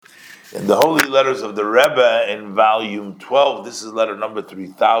In the Holy Letters of the Rebbe in volume 12, this is letter number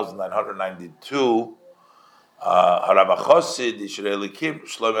 3992, Harav Chosid Yisrael Elikim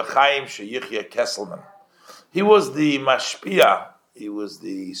Shlomo Chaim Sheyichya Kesselman. He was the mashpia, he was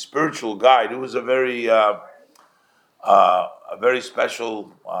the spiritual guide. He was a very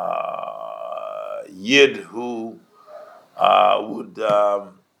special yid who would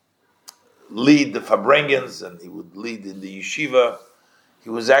lead the farbrengens, and he would lead in the yeshiva. He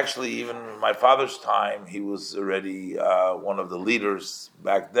was actually, even in my father's time, he was already one of the leaders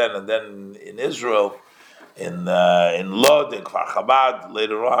back then. And then in Israel, in Lod, in Kfar Chabad,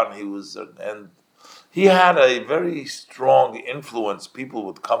 later on, he was, and he had a very strong influence. People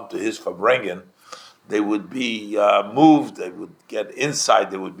would come to his farbrengen. They would be moved, they would get insight,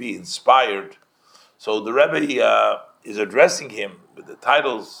 they would be inspired. So the Rebbe is addressing him with the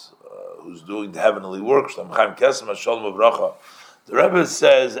titles, who's doing the heavenly works, Shalom Chaim Kesem, Shalom Avracha. The Rebbe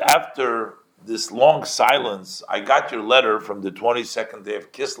says, after this long silence, I got your letter from the 22nd day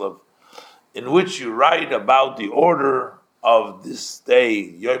of Kislev, in which you write about the order of this day,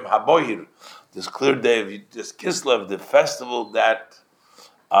 Yom HaBohir, this clear day of this Kislev, the festival that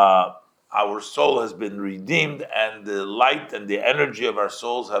our soul has been redeemed, and the light and the energy of our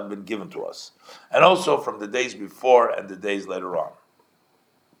souls have been given to us. And also from the days before and the days later on.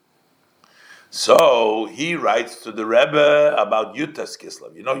 So he writes to the Rebbe about Yutas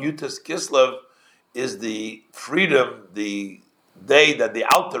Kislev. You know, Yutas Kislev is the freedom, the day that the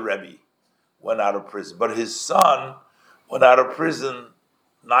Alter Rebbe went out of prison. But his son went out of prison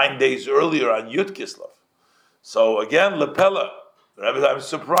 9 days earlier on Yud Kislev. So again, Lepella, the Rebbe, I'm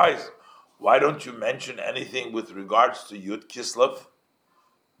surprised. Why don't you mention anything with regards to Yud Kislev?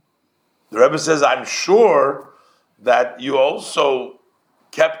 The Rebbe says, I'm sure that you also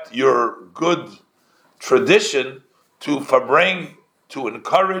kept your good tradition to farbring, to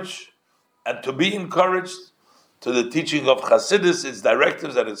encourage, and to be encouraged to the teaching of Chassidus, its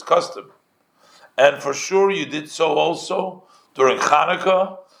directives and its custom. And for sure you did so also during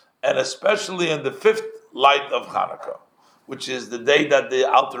Hanukkah, and especially in the fifth light of Hanukkah, which is the day that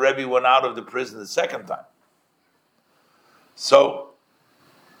the Alter Rebbe went out of the prison the second time. So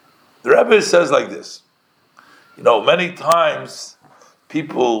the Rebbe says like this, you know, many times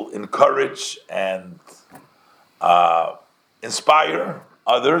people encourage and inspire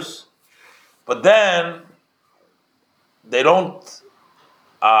others, but then they don't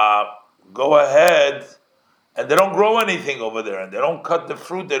go ahead and they don't grow anything over there, and they don't cut the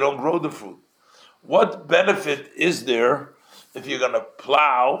fruit, they don't grow the fruit. What benefit is there if you're going to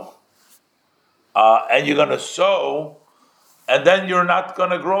plow and you're going to sow, and then you're not going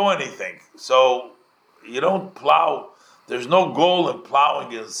to grow anything? So you don't plow. There's no goal in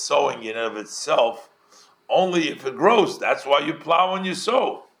plowing and sowing in and of itself, only if it grows. That's why you plow and you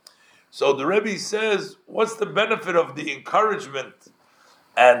sow. So the Rebbe says, what's the benefit of the encouragement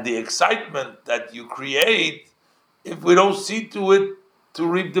and the excitement that you create if we don't see to it to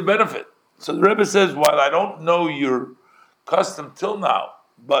reap the benefit? So the Rebbe says, while I don't know your custom till now,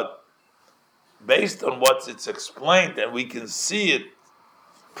 but based on what it's explained, and we can see it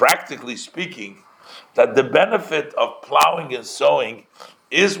practically speaking, that the benefit of plowing and sowing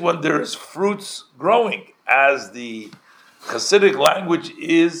is when there is fruits growing, as the Hasidic language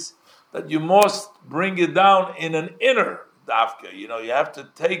is that you must bring it down in an inner dafka. You know, you have to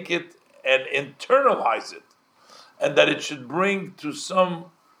take it and internalize it, and that it should bring to some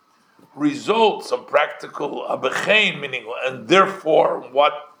result, some practical abechein, meaning, and therefore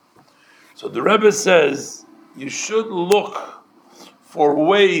what? So the Rebbe says you should look for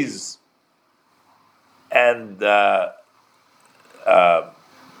ways and to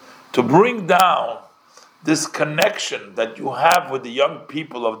bring down this connection that you have with the young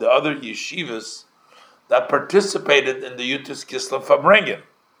people of the other yeshivas that participated in the Yutas Kislev farbrengen,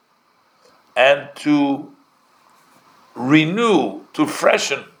 and to renew, to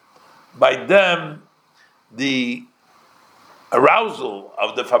freshen by them the arousal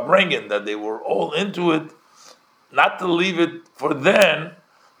of the farbrengen, that they were all into it, not to leave it for then,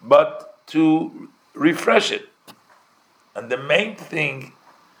 but to refresh it. And the main thing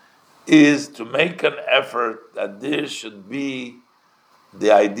is to make an effort that there should be the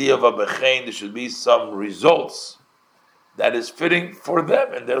idea of a bechein, there should be some results that is fitting for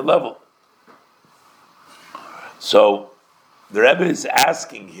them and their level. So the Rebbe is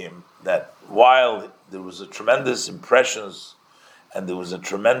asking him that while there was a tremendous impressions and there was a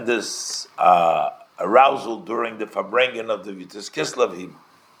tremendous arousal during the farbrengen of the Yutas Kislev, he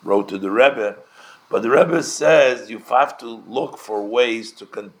wrote to the Rebbe, but the Rebbe says you have to look for ways to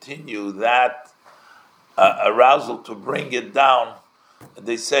continue that arousal, to bring it down.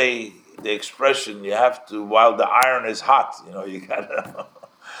 They say the expression, you have to, while the iron is hot, you gotta,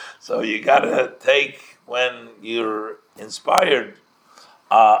 so you gotta take when you're inspired.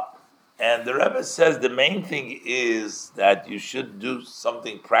 And the Rebbe says the main thing is that you should do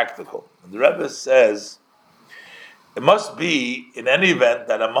something practical. And the Rebbe says it must be, in any event,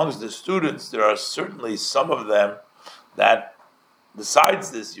 that amongst the students there are certainly some of them that,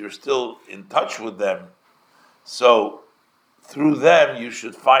 besides this, you're still in touch with them. So through them, you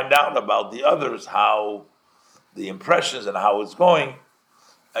should find out about the others, how the impressions and how it's going.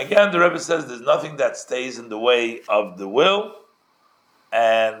 Again, the Rebbe says there's nothing that stays in the way of the will,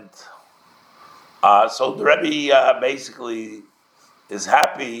 and so the Rebbe basically is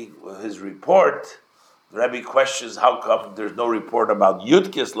happy with his report. The Rebbe questions how come there's no report about Yud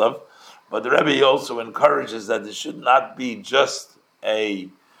Kislev, but the Rebbe also encourages that it should not be just a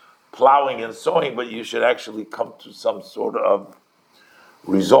plowing and sowing, but you should actually come to some sort of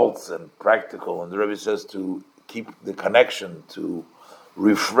results and practical. And the Rebbe says to keep the connection, to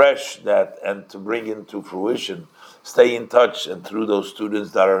refresh that, and to bring into fruition, stay in touch, and through those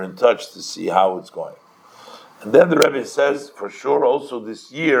students that are in touch to see how it's going. And then the Rebbe says, for sure, also this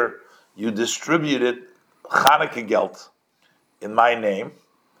year you distributed Chanukah Geld in my name.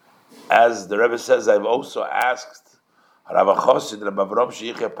 As the Rebbe says, I've also asked Rav Chosid, Rav Avram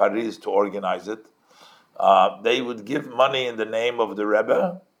Sheiche Paris to organize it. They would give money in the name of the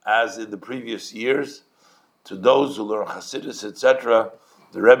Rebbe, as in the previous years, to those who learn Hasidus, etc.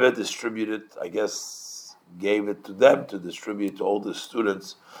 The Rebbe distributed, I guess, gave it to them to distribute to all the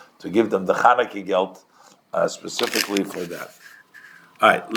students, to give them the Chanukah Geld specifically for that. All right.